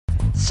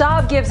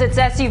Saab gives its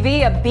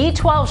SUV a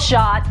B12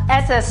 shot,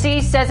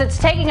 SSC says it's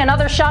taking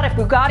another shot at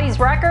Bugatti's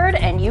record,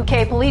 and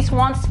UK police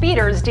want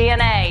speeders'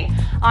 DNA.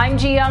 I'm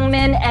Ji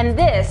Youngmin, and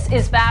this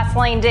is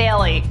Fastlane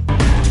Daily.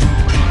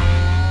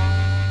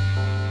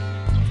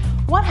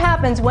 What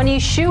happens when you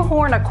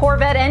shoehorn a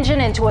Corvette engine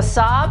into a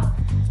Saab?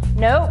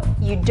 Nope,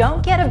 you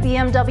don't get a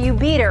BMW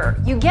beater.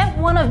 You get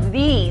one of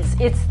these.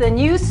 It's the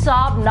new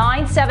Saab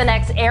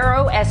 97X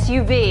Aero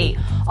SUV.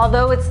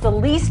 Although it's the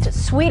least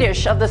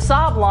Swedish of the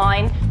Saab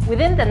line,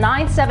 within the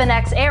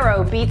 97X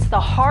Aero beats the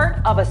heart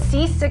of a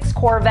C6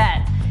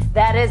 Corvette.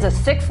 That is a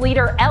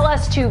 6-liter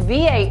LS2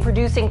 V8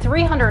 producing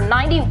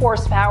 390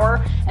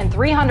 horsepower and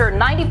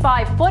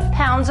 395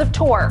 foot-pounds of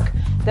torque.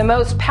 The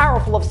most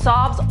powerful of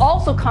Saabs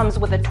also comes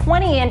with a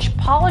 20-inch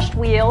polished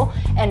wheel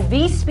and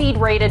V-Speed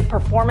rated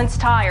performance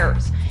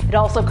tires. It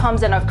also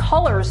comes in a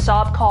color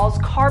Saab calls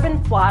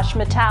carbon flash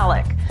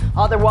metallic,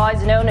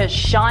 otherwise known as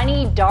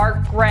shiny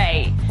dark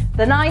gray.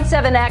 The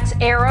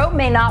 97X Aero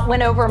may not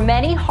win over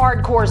many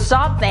hardcore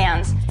Saab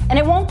fans, and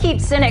it won't keep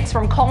cynics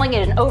from calling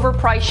it an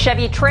overpriced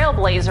Chevy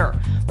Trailblazer.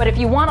 But if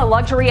you want a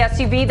luxury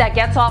SUV that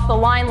gets off the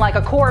line like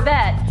a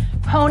Corvette,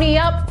 pony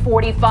up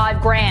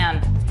 45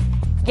 grand.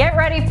 Get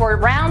ready for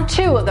round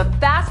 2 of the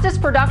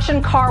fastest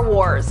production car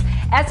wars.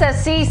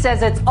 SSC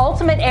says its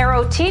Ultimate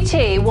Aero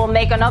TT will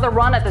make another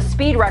run at the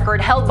speed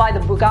record held by the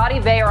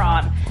Bugatti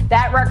Veyron.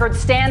 That record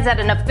stands at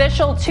an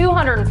official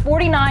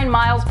 249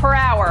 miles per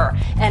hour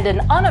and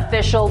an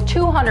unofficial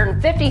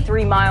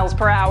 253 miles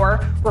per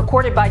hour,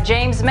 recorded by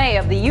James May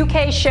of the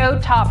UK show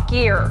Top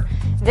Gear.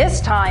 This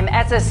time,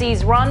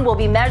 SSC's run will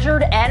be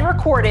measured and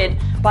recorded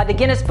by the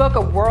Guinness Book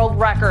of World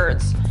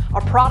Records. A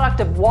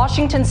product of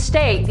Washington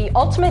State, the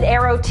Ultimate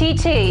Aero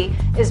TT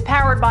is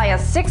powered by a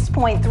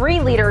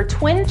 6.3-liter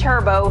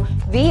twin-turbo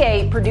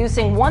V8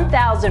 producing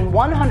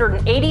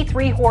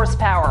 1,183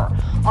 horsepower.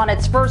 On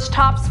its first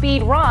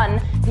top-speed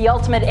run, the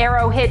Ultimate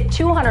Aero hit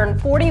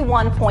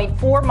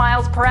 241.4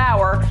 miles per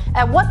hour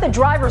at what the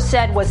driver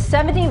said was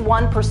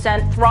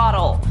 71%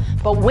 throttle.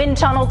 But wind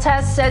tunnel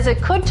test says it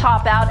could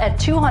top out at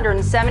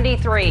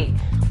 273.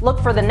 Look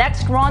for the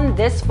next run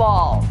this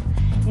fall.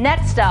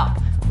 Next up,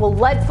 will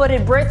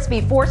lead-footed Brits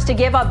be forced to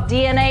give up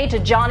DNA to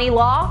Johnny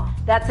Law?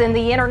 That's in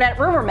the Internet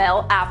Rumor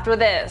Mill after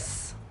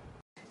this.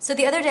 So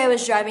the other day I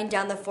was driving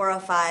down the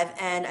 405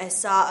 and I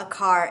saw a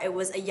car. It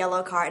was a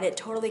yellow car and it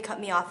totally cut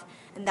me off,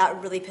 and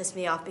that really pissed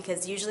me off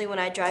because usually when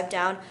I drive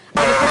down,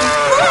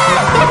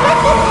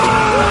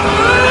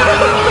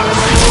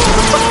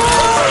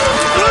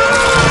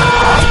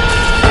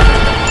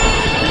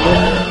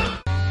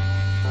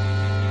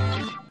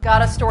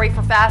 Got a story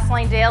for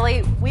Fastlane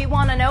Daily? We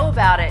want to know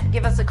about it.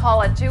 Give us a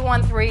call at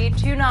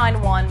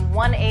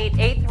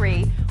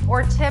 213-291-1883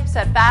 or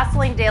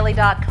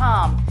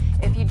tips@FastlaneDaily.com.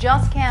 If you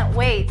just can't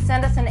wait,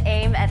 send us an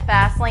AIM at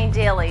Fastlane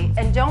Daily.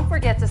 And don't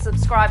forget to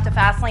subscribe to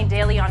Fastlane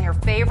Daily on your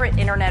favorite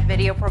internet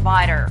video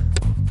provider.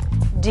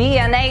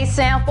 DNA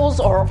samples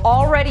are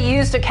already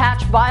used to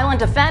catch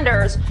violent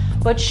offenders,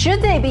 but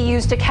should they be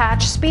used to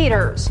catch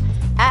speeders?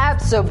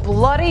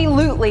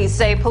 Abso-bloody-lutely,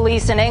 say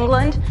police in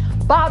England.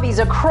 Bobbies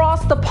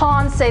across the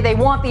pond say they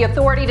want the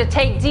authority to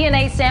take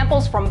DNA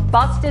samples from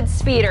busted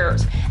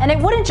speeders. And it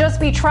wouldn't just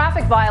be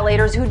traffic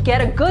violators who'd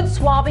get a good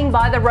swabbing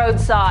by the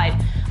roadside.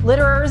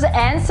 Litterers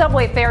and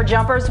subway fare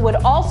jumpers would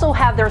also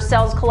have their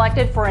cells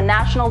collected for a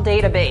national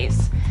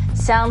database.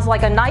 Sounds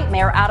like a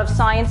nightmare out of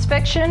science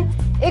fiction?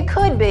 It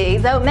could be,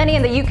 though many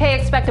in the UK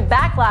expect a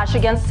backlash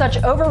against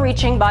such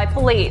overreaching by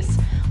police.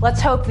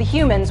 Let's hope the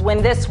humans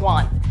win this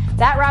one.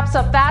 That wraps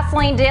up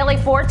Fastlane Daily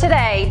for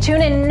today.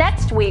 Tune in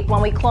next week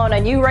when we clone a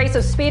new race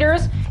of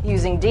speeders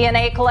using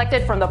DNA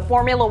collected from the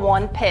Formula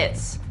One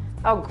pits.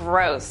 Oh,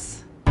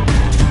 gross.